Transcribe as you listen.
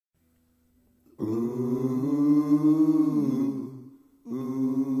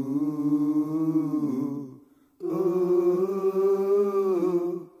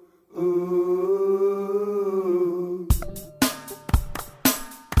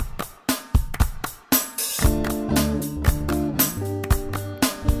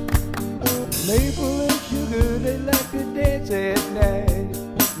Maple and sugar, they like to dance at night.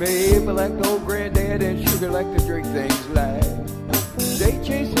 Maple like the old granddad, and sugar like to drink things light. They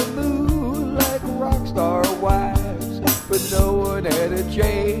chase the moon like rock star wives, but no one had a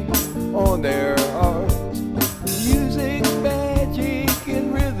chain on their hearts. Music, magic,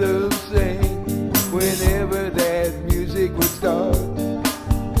 and rhythm sing whenever that music would start.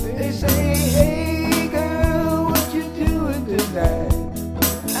 They say, hey girl, what you doing tonight?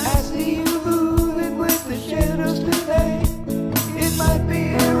 I see you moving with the shadows tonight. It might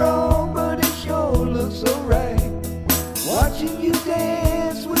be wrong, but it sure looks so right. Watching you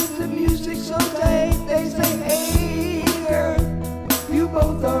dance with the music so tight. They say, hey girl, you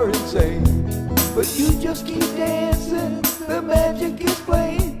both are insane, but you just keep dancing, the magic is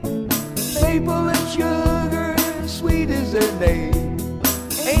playing. Maple and sugar, sweet is their name.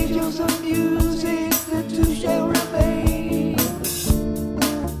 Angels of music, the two shall remain.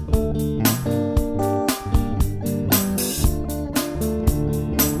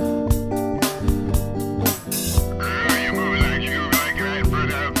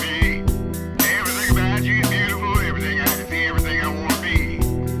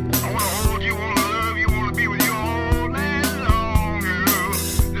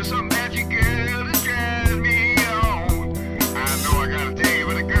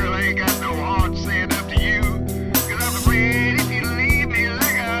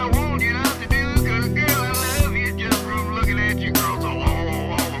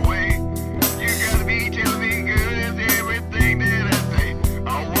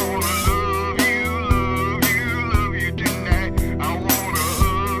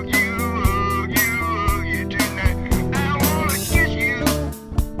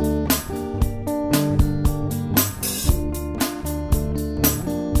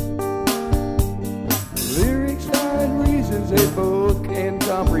 They both can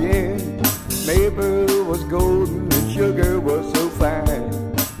comprehend. Maple was golden and sugar was so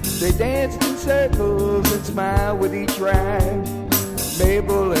fine. They danced in circles and smiled with each rhyme.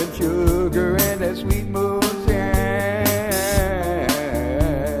 Maple and sugar and that sweet moonshine.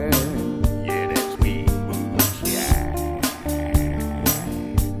 Yeah, that sweet moonshine.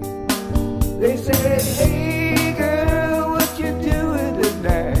 They said, hey girl, what you doing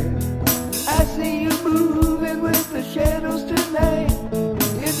tonight? I see you moving with the shadows tonight.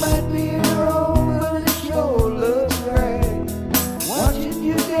 It might be wrong, but it sure looks right. Watching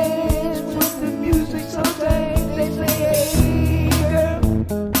you dance with the music so tight. They say, hey girl,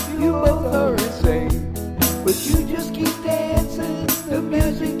 you both are insane, but you just keep dancing, the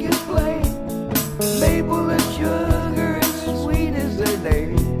music is playing. Maple and sugar, as sweet as their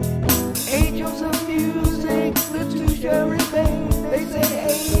name. Angels of music, the two shall remain. They say,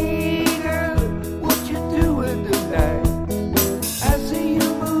 hey girl, what you doing tonight? I see you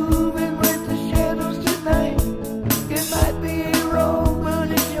moving with the shadows tonight. It might be wrong, but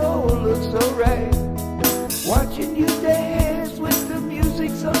it sure looks so right. Watching you dance with the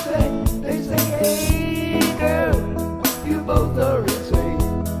music so tight. They say, hey girl, you both are insane,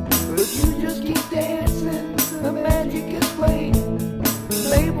 but you just keep dancing, the magic is playing.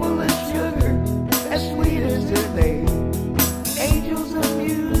 Maple and sugar, as sweet as their name. Angels of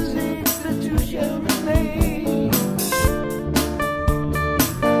music, the two shall remain.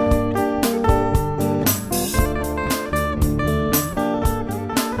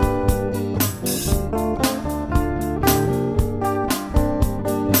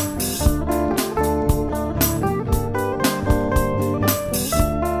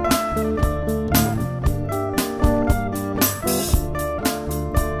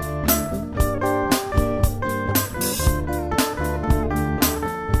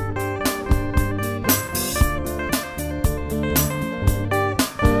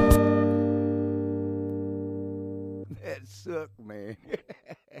 That sucked, man.